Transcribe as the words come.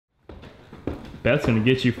Beth's gonna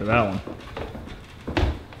get you for that one.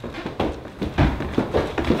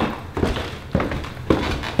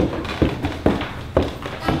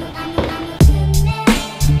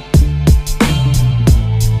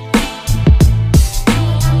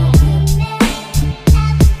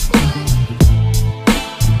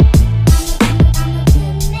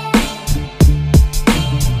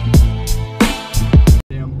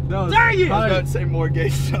 Dang it! I was about to say more gay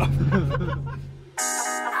stuff.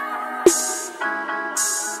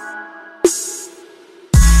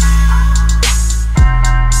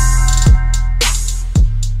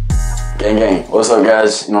 Gang gang, what's up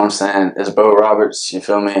guys? You know what I'm saying? It's Bo Roberts, you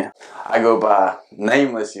feel me? I go by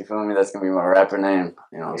Nameless, you feel me? That's gonna be my rapper name,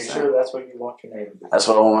 you know what I'm saying? Sure that's what you want your name to be? That's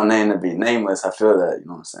what I want my name to be, Nameless, I feel that, you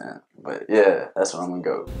know what I'm saying? But yeah, that's what I'm gonna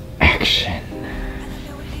go. Action.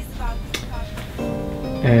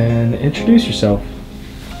 And introduce yourself.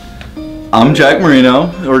 I'm Jack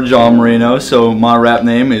Marino, or John Marino, so my rap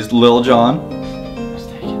name is Lil John.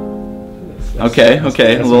 Okay,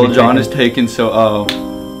 Lil John is taken, so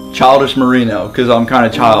Childish Marino, because I'm kind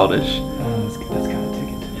of childish. That's kind of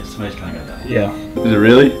taken. Yeah, somebody's kind of got that. Yeah. Is it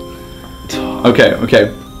really?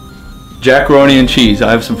 Okay. Jack Roni and Cheese,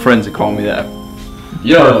 I have some friends that call me that.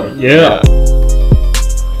 Yo! Yeah.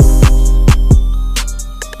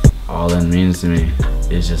 All that means to me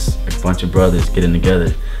is just a bunch of brothers getting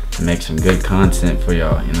together to make some good content for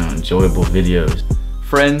y'all, you know, enjoyable videos.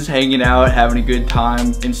 Friends hanging out, having a good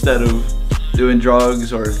time, instead of doing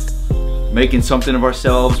drugs or making something of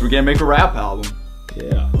ourselves, we're gonna make a rap album. Yeah. You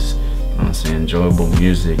know what I'm saying? Enjoyable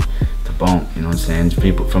music to bump, you know what I'm saying?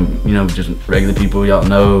 People from, you know, just regular people y'all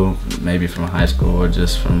know, maybe from high school or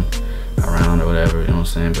just from around or whatever, you know what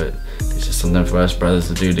I'm saying? But it's just something for us brothers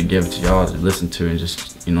to do, to give to y'all to listen to, and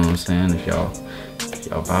just, you know what I'm saying? If y'all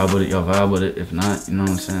vibe with it, y'all vibe with it. If not, you know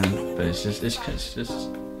what I'm saying? But it's just a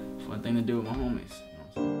fun thing to do with my homies.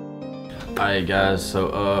 You know what I'm Alright guys,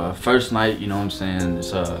 so first night, you know what I'm saying,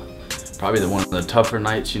 it's probably one of the tougher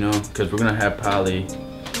nights, you know, because we're gonna have probably,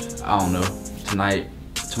 I don't know, tonight,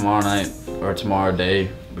 tomorrow night, or tomorrow day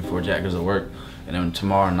before Jack goes to work, and then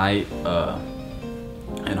tomorrow night,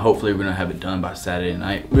 and hopefully we're gonna have it done by Saturday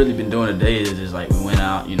night. Really been doing today is just like we went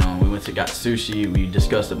out, you know, got sushi, we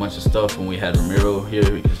discussed a bunch of stuff when we had Ramiro here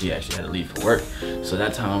because he actually had to leave for work. So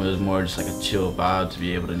that time it was more just like a chill vibe to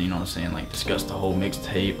be able to, you know what I'm saying, like discuss the whole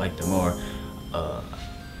mixtape, like the more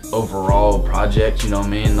overall project, you know what I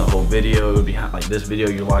mean? The whole video behind, like this video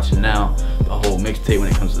you're watching now, the whole mixtape when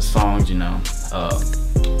it comes to songs, you know.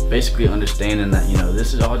 Basically understanding that, you know,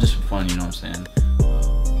 this is all just for fun, you know what I'm saying?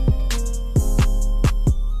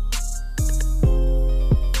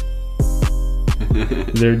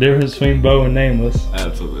 Is there a difference between Bo and Nameless?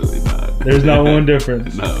 Absolutely not. There's not one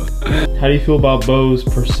difference. No. How do you feel about Bo's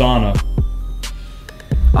persona?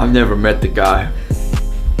 I've never met the guy.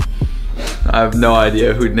 I have no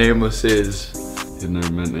idea who Nameless is. You've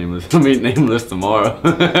never met Nameless? I'll meet Nameless tomorrow.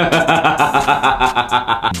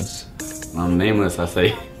 I'm Nameless, I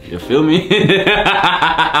say. You feel me?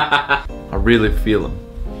 I really feel him.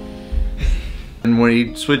 And when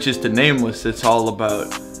he switches to Nameless, it's all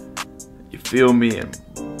about, you feel me, and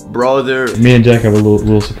brother. Me and Jack have a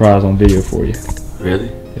little surprise on video for you. Really?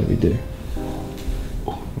 Yeah, we do.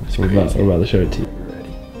 So we're about to show it to you.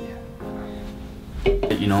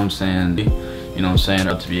 You know what I'm saying? You know what I'm saying?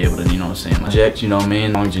 Up to be able to, you know what I'm saying? Project, you know what I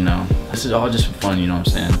mean? Songs, you know. This is all just for fun, you know what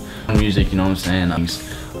I'm saying? Music, you know what I'm saying?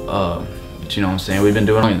 But you know what I'm saying? We've been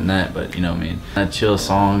doing more than that, but you know what I mean? A chill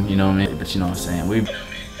song, you know what I mean? But you know what I'm saying? We've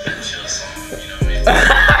chill song, you know what I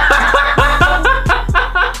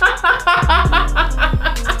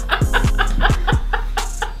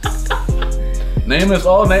mean? Nameless,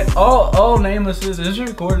 all Nameless is it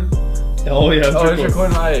recorded? Oh yeah, it's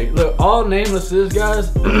recording. Like, look, all Nameless is,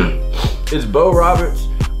 guys, it's Bo Roberts,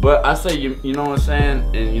 but I say you know what I'm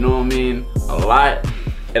saying, and you know what I mean, a lot,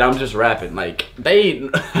 and I'm just rapping. Like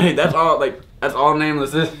that's all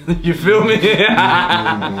Nameless is. You feel me?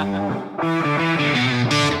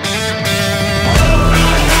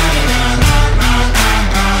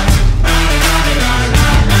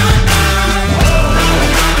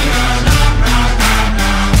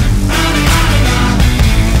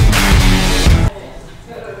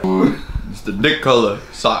 It's the dick color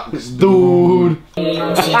socks. Dude.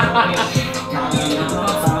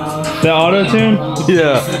 The auto-tune?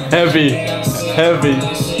 Yeah, heavy.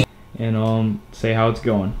 And say how it's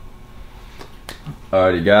going.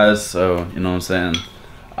 Alrighty guys, so you know what I'm saying,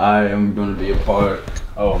 I am gonna be a part.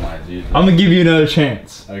 Oh my Jesus. I'm gonna give you another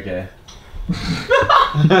chance. Okay.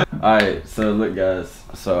 Alright, so look guys,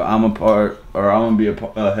 so I'm gonna be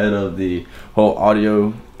a head of the whole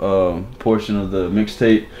audio portion of the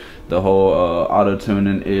mixtape, the whole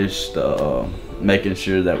auto-tuning-ish, the making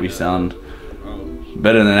sure that we sound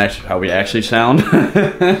better than how we actually sound. You know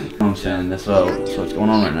what I'm saying? That's what's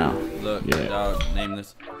going on right now. Look, dog,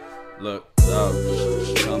 nameless. Look, dog,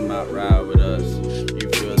 come out ride with us. You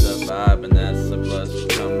feel the vibe and that's a plus.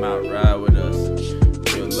 Come out ride with us.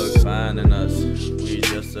 You look fine in us. We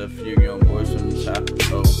just a few young boys from the top.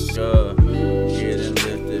 Oh God, getting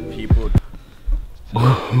lifted, people.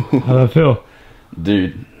 How'd that feel?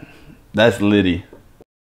 Dude, that's litty.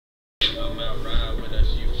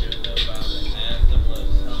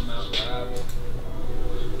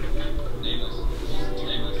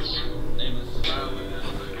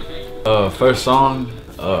 First song,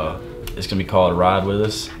 it's gonna be called Ride With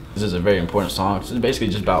Us. This is a very important song. It's basically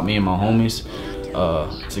just about me and my homies.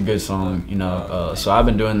 It's a good song, you know. So I've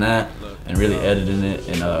been doing that and really editing it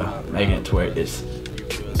and making it to where it's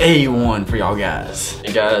A1 for y'all guys.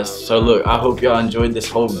 Hey guys, so look, I hope y'all enjoyed this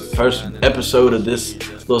whole first episode of this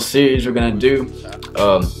little series we're gonna do.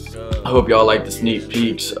 I hope y'all like the sneak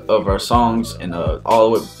peeks of our songs and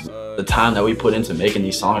all of the time that we put into making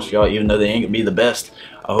these songs for y'all, even though they ain't gonna be the best.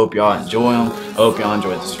 I hope y'all enjoy them. I hope y'all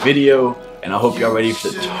enjoy this video, and I hope y'all ready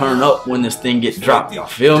to turn up when this thing get dropped. Y'all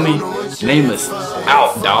feel me? Nameless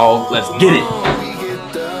out, dog. Let's get it.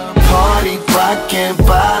 Party rockin',